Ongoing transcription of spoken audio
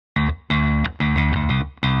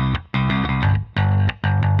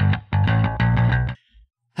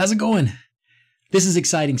How's it going? This is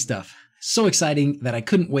exciting stuff. So exciting that I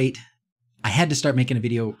couldn't wait. I had to start making a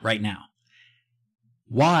video right now.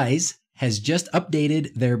 Wyze has just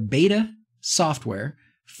updated their beta software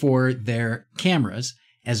for their cameras,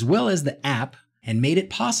 as well as the app, and made it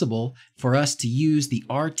possible for us to use the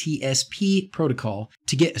RTSP protocol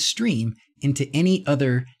to get a stream into any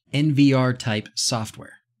other NVR type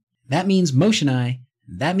software. That means Motion Eye,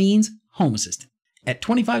 that means Home Assistant. At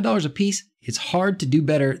 $25 a piece, it's hard to do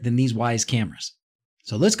better than these Wyze cameras.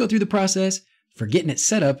 So let's go through the process for getting it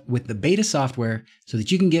set up with the beta software so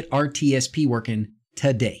that you can get RTSP working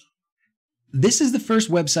today. This is the first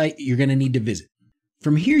website you're going to need to visit.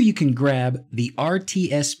 From here, you can grab the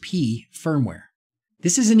RTSP firmware.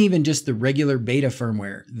 This isn't even just the regular beta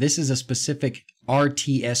firmware. This is a specific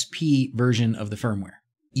RTSP version of the firmware.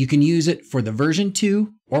 You can use it for the version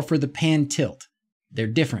 2 or for the pan tilt. They're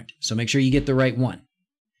different, so make sure you get the right one.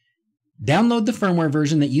 Download the firmware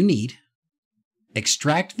version that you need.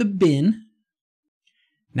 Extract the bin.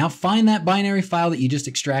 Now find that binary file that you just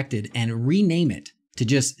extracted and rename it to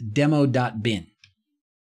just demo.bin.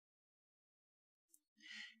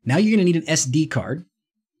 Now you're going to need an SD card.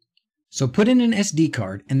 So put in an SD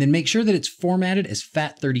card and then make sure that it's formatted as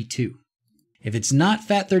FAT32. If it's not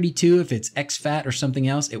FAT32, if it's exFAT or something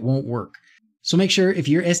else, it won't work. So make sure if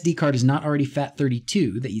your SD card is not already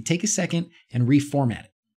FAT32 that you take a second and reformat it.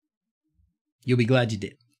 You'll be glad you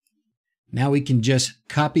did. Now we can just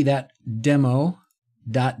copy that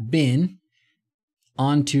demo.bin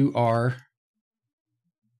onto our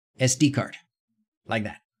SD card, like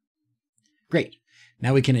that. Great.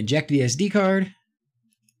 Now we can eject the SD card.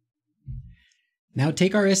 Now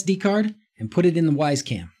take our SD card and put it in the Wyze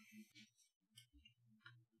Cam.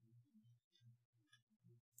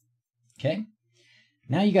 Okay.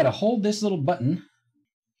 Now you got to hold this little button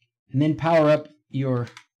and then power up your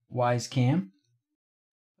Wyze Cam.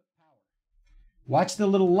 Watch the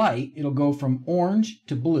little light. It'll go from orange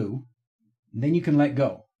to blue. Then you can let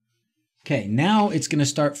go. Okay, now it's going to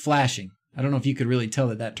start flashing. I don't know if you could really tell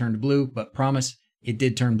that that turned blue, but promise it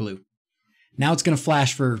did turn blue. Now it's going to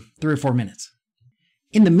flash for 3 or 4 minutes.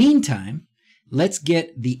 In the meantime, let's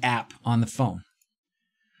get the app on the phone.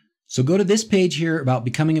 So go to this page here about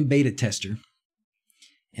becoming a beta tester.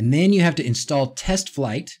 And then you have to install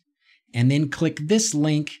TestFlight and then click this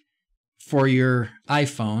link for your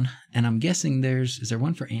iPhone. And I'm guessing is there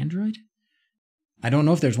one for Android? I don't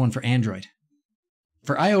know if there's one for Android.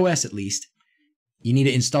 For iOS at least, you need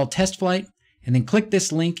to install TestFlight and then click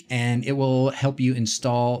this link and it will help you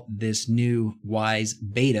install this new Wyze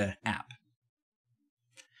beta app.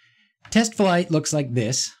 TestFlight looks like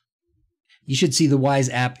this. You should see the Wyze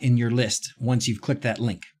app in your list once you've clicked that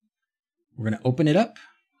link. We're going to open it up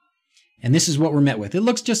and this is what we're met with. It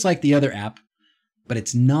looks just like the other app, but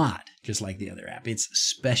it's not just like the other app. It's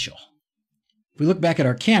special. If we look back at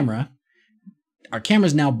our camera's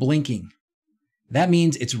now blinking. That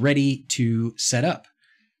means it's ready to set up.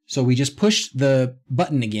 So we just push the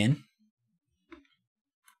button again.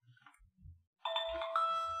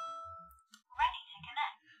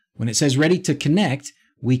 When it says ready to connect,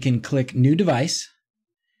 we can click new device,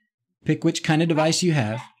 pick which kind of device you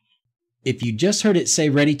have. If you just heard it say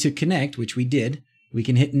ready to connect, which we did, we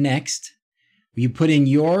can hit next. You put in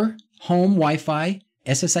your home Wi-Fi,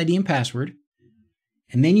 SSID and password,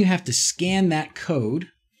 and then you have to scan that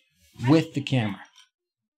code with the camera.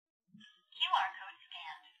 QR code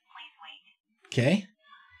scanned. Please wait. Okay.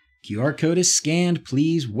 QR code is scanned.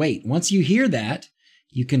 Please wait. Once you hear that,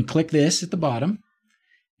 you can click this at the bottom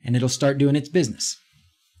and it'll start doing its business.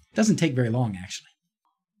 It doesn't take very long, actually.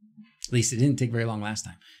 At least it didn't take very long last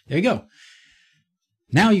time. There you go.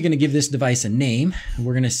 Now you're going to give this device a name.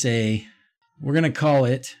 We're going to call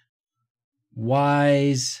it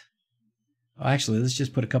Wyze. Oh, actually, let's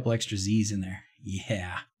just put a couple extra Z's in there.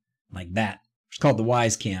 Yeah, like that. It's called the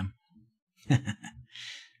Wyze Cam.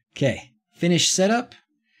 Okay, finish setup,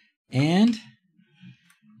 and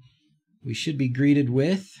we should be greeted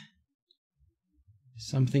with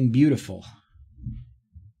something beautiful.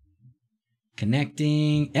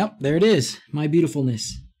 Connecting. Yep, there it is. My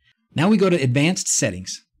beautifulness. Now we go to advanced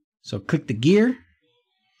settings. So click the gear.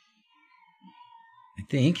 I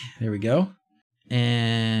think. There we go.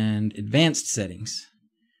 And advanced settings.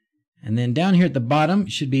 And then down here at the bottom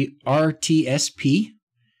it should be RTSP.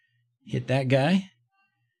 Hit that guy.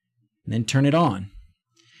 And then turn it on.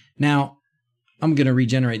 Now, I'm going to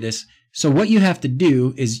regenerate this. So what you have to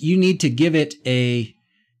do is you need to give it a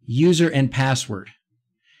user and password.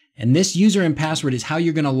 And this user and password is how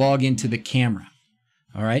you're going to log into the camera.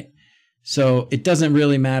 All right. So it doesn't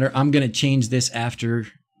really matter. I'm going to change this after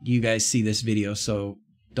you guys see this video. So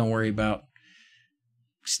don't worry about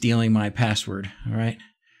stealing my password. All right.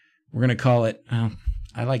 We're going to call it,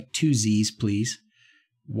 I like 2 Z's, please.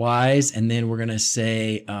 Wyze, and then we're going to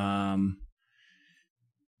say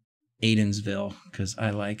Aidensville, because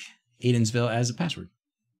I like Aidensville as a password.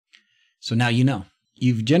 So now you know.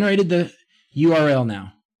 You've generated the URL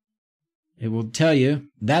now. It will tell you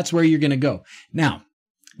that's where you're going to go. Now,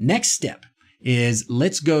 next step is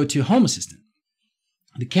let's go to Home Assistant.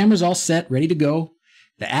 The camera's all set, ready to go.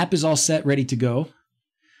 The app is all set, ready to go.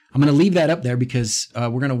 I'm going to leave that up there because we're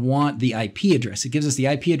going to want the IP address. It gives us the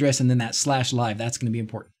IP address and then that /live. That's going to be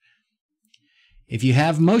important. If you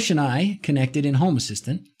have MotionEye connected in Home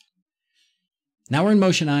Assistant, now we're in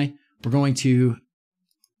MotionEye, we're going to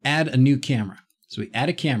add a new camera. So we add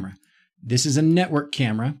a camera. This is a network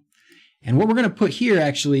camera. And what we're going to put here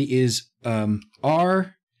actually is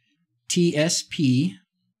RTSP.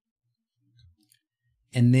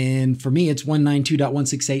 And then for me, it's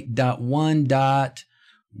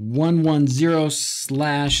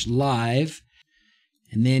 192.168.1.110/live.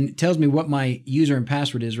 And then it tells me what my user and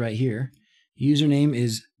password is right here. Username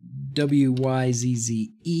is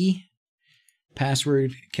WYZZE.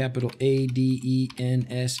 Password, capital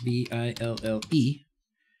ADENSBILLE.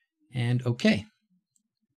 And OK.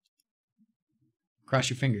 Cross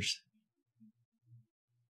your fingers.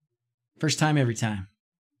 First time, every time.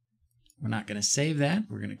 We're not going to save that.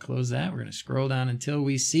 We're going to close that. We're going to scroll down until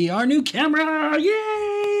we see our new camera.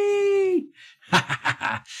 Yay!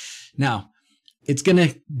 Now, it's going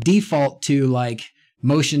to default to like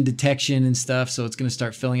motion detection and stuff. So it's going to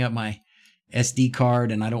start filling up my SD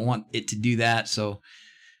card, and I don't want it to do that. So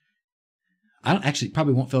I don't actually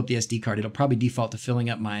probably won't fill up the SD card. It'll probably default to filling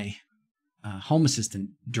up my Home Assistant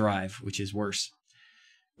drive, which is worse.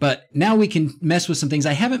 But now we can mess with some things.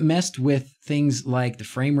 I haven't messed with things like the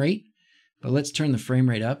frame rate, but let's turn the frame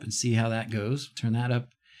rate up and see how that goes. Turn that up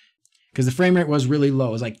because the frame rate was really low.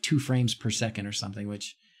 It was like 2 frames per second or something,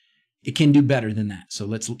 which it can do better than that. So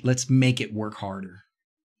let's make it work harder.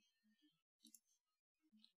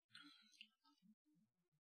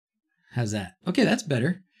 How's that? Okay, that's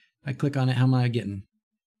better. If I click on it, how am I getting?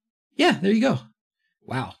 Yeah, there you go.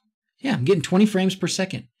 Wow. Yeah, I'm getting 20 frames per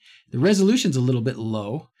second. The resolution's a little bit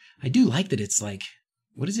low. I do like that it's like,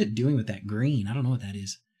 what is it doing with that green? I don't know what that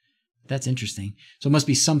is. That's interesting. So it must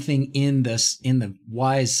be something in the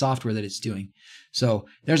Wyze software that it's doing. So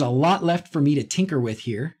there's a lot left for me to tinker with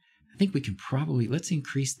here. I think we can probably, let's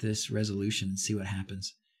increase this resolution and see what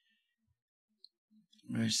happens.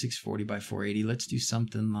 640 by 480. Let's do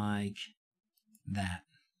something like that.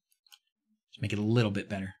 Just make it a little bit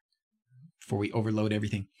better before we overload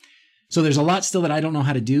everything. So there's a lot still that I don't know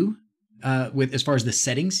how to do with as far as the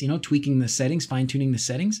settings, you know, tweaking the settings, fine-tuning the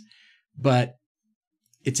settings, but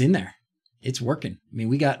it's in there. It's working. I mean,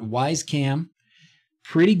 we got Wyze Cam,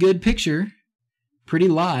 pretty good picture, pretty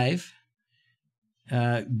live,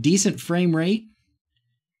 decent frame rate,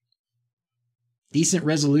 decent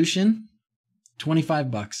resolution,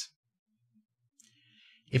 $25.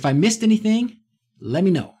 If I missed anything, let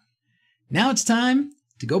me know. Now it's time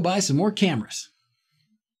to go buy some more cameras.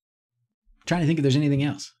 I'm trying to think if there's anything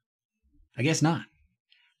else. I guess not.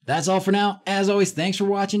 That's all for now. As always, thanks for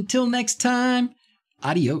watching. Till next time,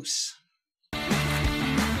 adios.